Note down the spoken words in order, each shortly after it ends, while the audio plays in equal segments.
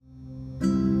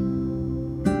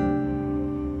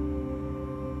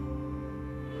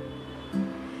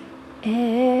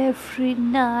Every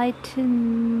night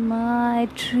in my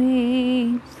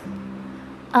dreams,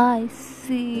 I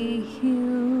see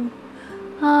you,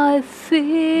 I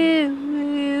feel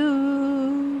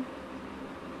you.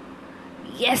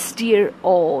 Yes, dear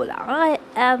all, I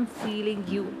am feeling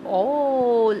you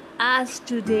all as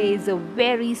today is a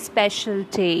very special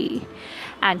day.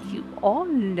 And you all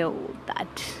know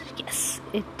that, yes,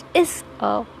 it is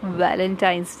a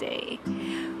Valentine's Day.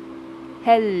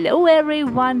 Hello,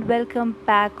 everyone. Welcome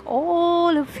back,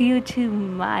 all of you, to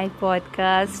my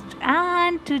podcast.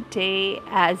 And today,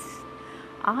 as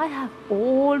I have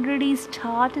already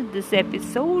started this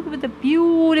episode with a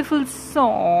beautiful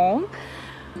song,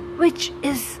 which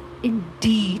is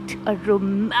indeed a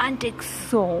romantic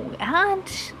song. And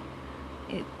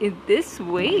in this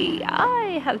way,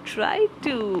 I have tried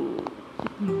to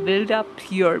build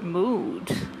up your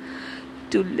mood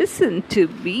to listen to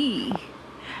me.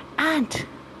 And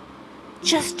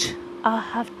just I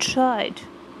have tried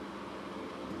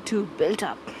to build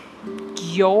up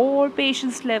your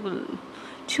patience level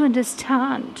to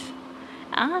understand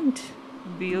and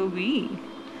be.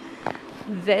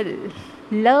 Well,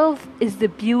 love is the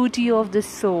beauty of the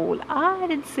soul. I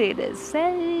didn't say this.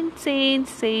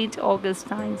 Saint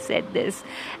Augustine said this.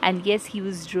 And yes, he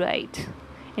was right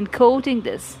in quoting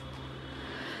this.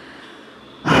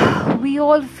 We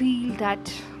all feel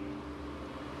that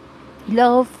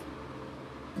love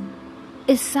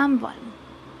is someone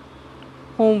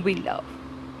whom we love.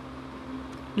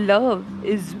 Love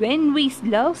is when we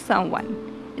love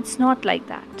someone. It's not like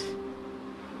that.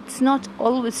 It's not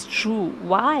always true.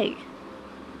 Why?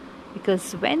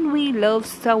 Because when we love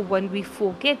someone, we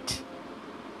forget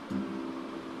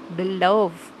the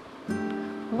love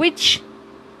which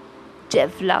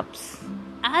develops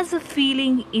as a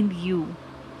feeling in you,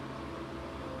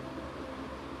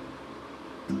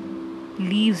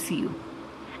 leaves you,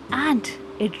 and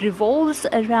it revolves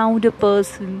around a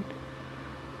person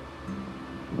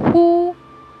who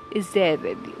is there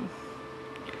with you.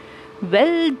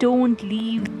 Well, don't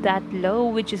leave that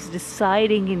love which is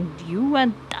residing in you,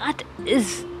 and that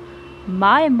is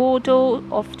my motto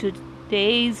of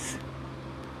today's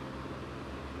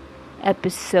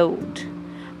episode.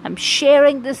 I'm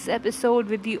sharing this episode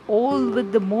with you all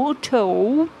with the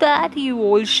motto that you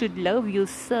all should love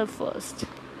yourself first.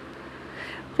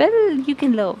 Well, you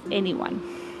can love anyone.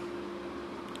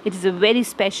 It is a very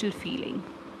special feeling.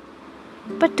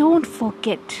 But don't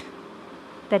forget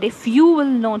that if you will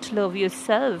not love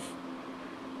yourself,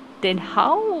 then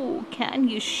how can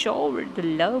you shower the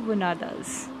love on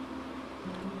others?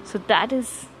 So that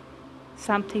is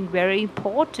something very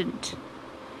important.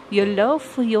 Your love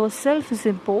for yourself is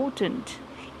important.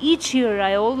 Each year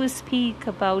I always speak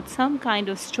about some kind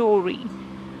of story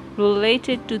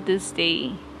related to this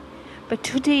day. But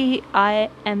today I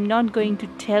am not going to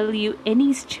tell you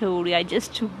any story. I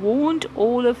just want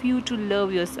all of you to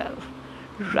love yourself,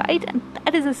 right? And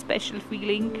that is a special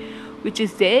feeling which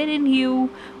is there in you.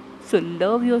 So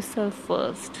love yourself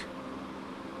first.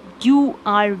 You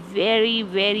are very,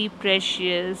 very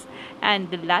precious, and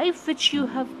the life which you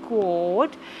have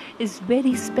got is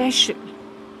very special.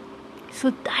 So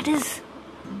that is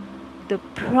the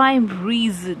prime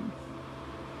reason,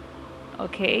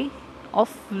 okay,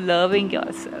 of loving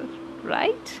yourself,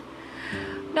 right?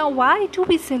 Now, why do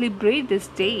we celebrate this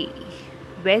day?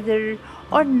 Whether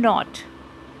or not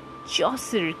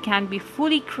Chaucer can be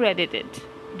fully credited,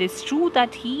 it is true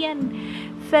that he and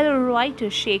fellow writer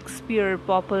Shakespeare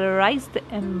popularized the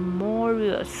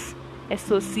amorous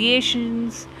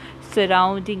associations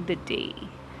surrounding the day.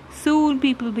 Soon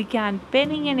people began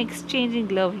penning and exchanging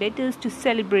love letters to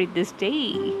celebrate this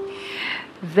day.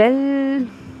 Well,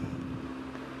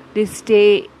 this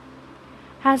day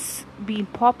has been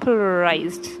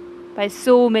popularized by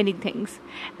so many things,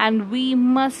 and we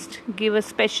must give a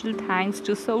special thanks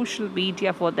to social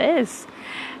media for this.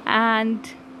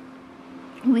 And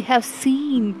we have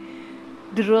seen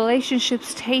the relationship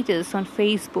status on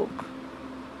Facebook,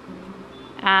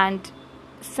 and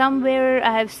somewhere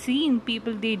I have seen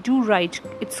people, they do write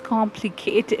it's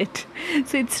complicated.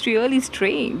 So it's really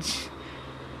strange.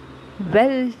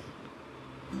 Well,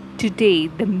 today,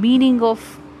 the meaning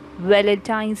of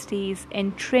Valentine's Day is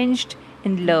entrenched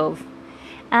in love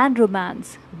and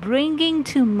romance, bringing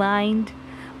to mind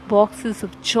boxes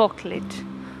of chocolate,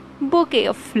 bouquet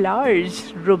of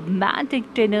flowers,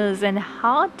 romantic dinners, and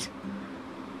heart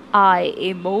eye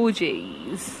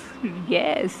emojis.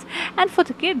 Yes, and for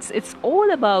the kids, it's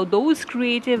all about those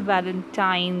creative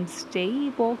Valentine's Day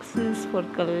boxes for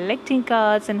collecting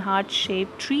cards and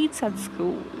heart-shaped treats at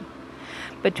school.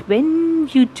 But when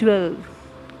you delve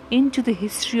into the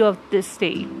history of this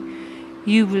day,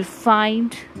 you will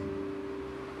find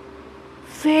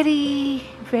very,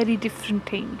 very different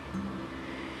thing.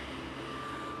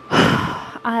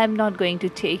 I am not going to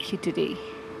take you today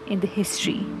in the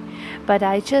history, but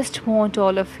I just want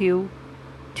all of you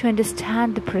to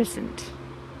understand the present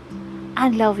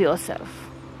and love yourself.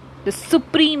 The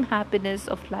supreme happiness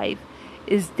of life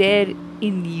is there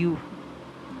in you.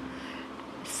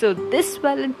 So this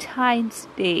Valentine's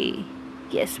Day,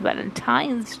 yes,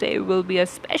 Valentine's Day will be a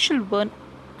special one,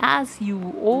 as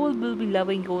you all will be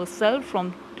loving yourself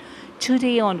from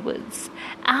today onwards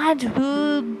and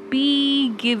will be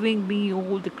giving me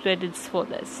all the credits for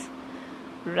this,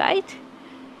 right?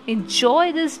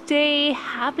 Enjoy this day.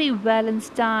 Happy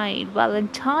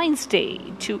Valentine's Day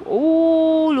to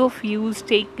all of you.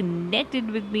 Stay connected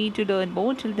with me to learn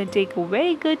more. Till then, take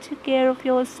very good care of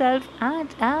yourself and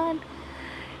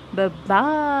bye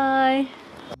bye.